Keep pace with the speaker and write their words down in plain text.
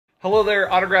Hello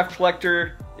there, autograph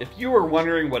collector. If you were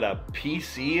wondering what a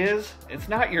PC is, it's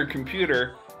not your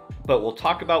computer, but we'll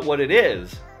talk about what it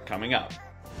is coming up.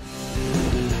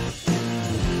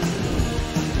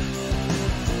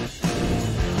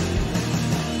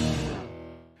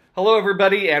 Hello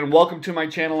everybody and welcome to my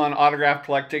channel on autograph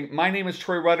collecting. My name is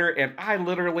Troy Rudder and I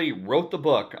literally wrote the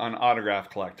book on autograph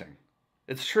collecting.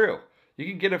 It's true. You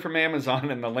can get it from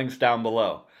Amazon and the link's down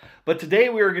below. But today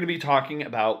we are going to be talking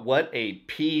about what a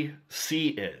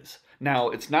PC is. Now,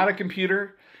 it's not a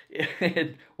computer.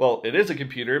 Well, it is a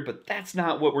computer, but that's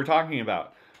not what we're talking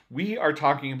about. We are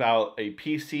talking about a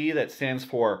PC that stands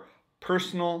for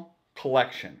personal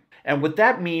collection. And what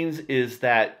that means is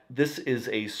that this is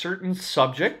a certain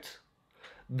subject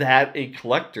that a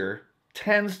collector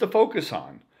tends to focus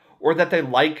on, or that they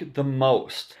like the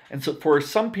most. And so for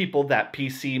some people, that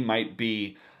PC might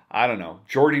be, I don't know,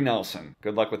 Jordy Nelson.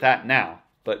 Good luck with that now,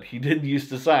 but he did used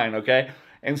to sign, okay?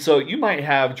 And so you might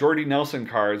have Jordy Nelson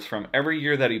cards from every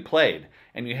year that he played.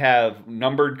 And you have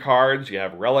numbered cards, you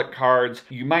have relic cards.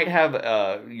 You might have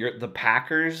the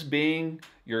Packers being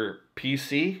your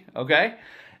PC, okay?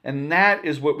 And that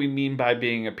is what we mean by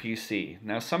being a PC.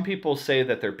 Now, some people say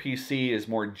that their PC is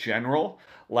more general,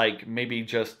 like maybe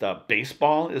just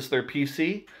baseball is their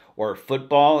PC, or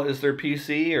football is their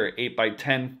PC, or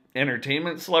 8x10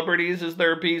 entertainment celebrities is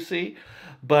their PC.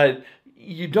 But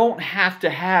you don't have to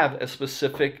have a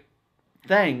specific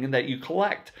thing that you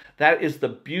collect. That is the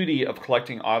beauty of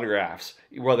collecting autographs,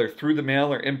 whether through the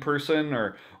mail or in person,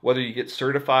 or whether you get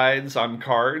certifieds on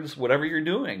cards, whatever you're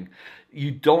doing.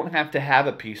 You don't have to have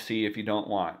a PC if you don't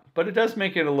want, but it does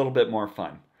make it a little bit more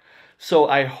fun. So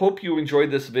I hope you enjoyed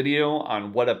this video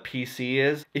on what a PC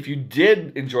is. If you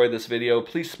did enjoy this video,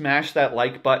 please smash that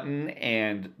like button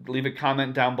and leave a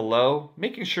comment down below,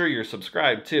 making sure you're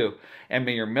subscribed too. And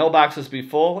may your mailboxes be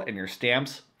full and your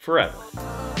stamps forever.